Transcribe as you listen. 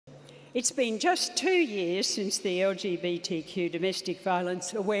It's been just 2 years since the LGBTQ Domestic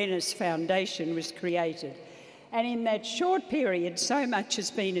Violence Awareness Foundation was created, and in that short period so much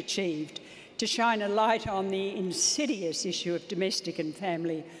has been achieved to shine a light on the insidious issue of domestic and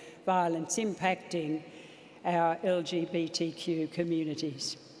family violence impacting our LGBTQ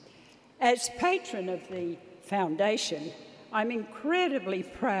communities. As patron of the foundation, I'm incredibly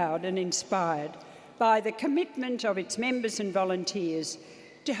proud and inspired by the commitment of its members and volunteers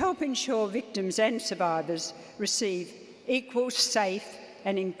to help ensure victims and survivors receive equal, safe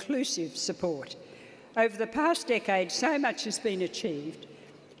and inclusive support. Over the past decade, so much has been achieved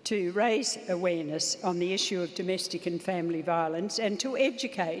to raise awareness on the issue of domestic and family violence and to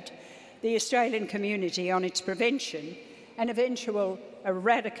educate the Australian community on its prevention and eventual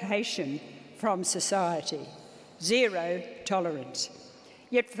eradication from society. Zero tolerance.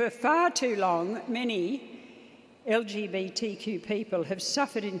 Yet for far too long, many LGBTQ people have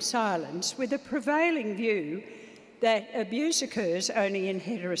suffered in silence with a prevailing view that abuse occurs only in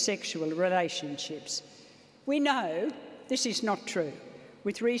heterosexual relationships. We know this is not true,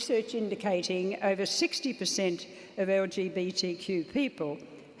 with research indicating over 60% of LGBTQ people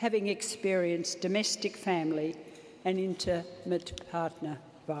having experienced domestic, family and intimate partner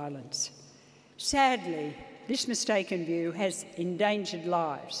violence. Sadly, this mistaken view has endangered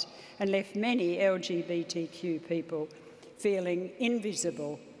lives and left many LGBTQ people feeling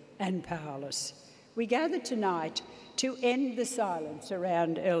invisible and powerless. We gather tonight to end the silence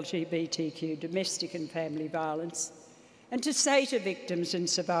around LGBTQ domestic and family violence and to say to victims and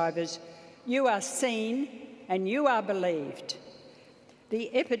survivors, you are seen and you are believed. The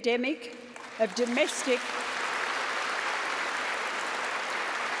epidemic of domestic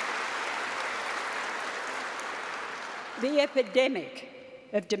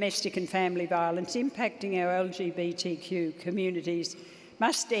and family violence impacting our LGBTQ communities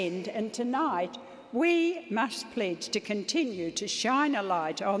must end, and tonight we must pledge to continue to shine a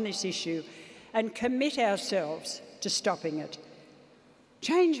light on this issue and commit ourselves to stopping it.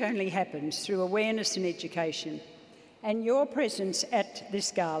 Change only happens through awareness and education, and your presence at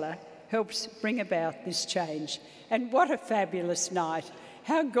this gala helps bring about this change. And what a fabulous night.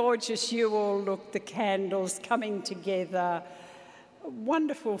 How gorgeous you all look, the candles coming together. A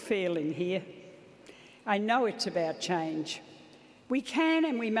wonderful feeling here. I know it's about change. We can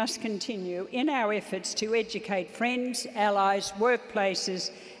and we must continue in our efforts to educate friends, allies, workplaces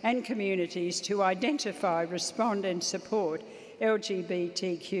and communities to identify, respond and support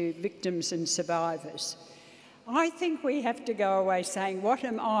LGBTQ victims and survivors. I think we have to go away saying, what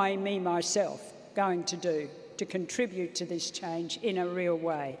am I, me, myself, going to do to contribute to this change in a real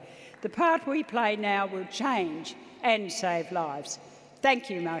way? The part we play now will change and save lives.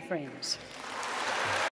 Thank you, my friends.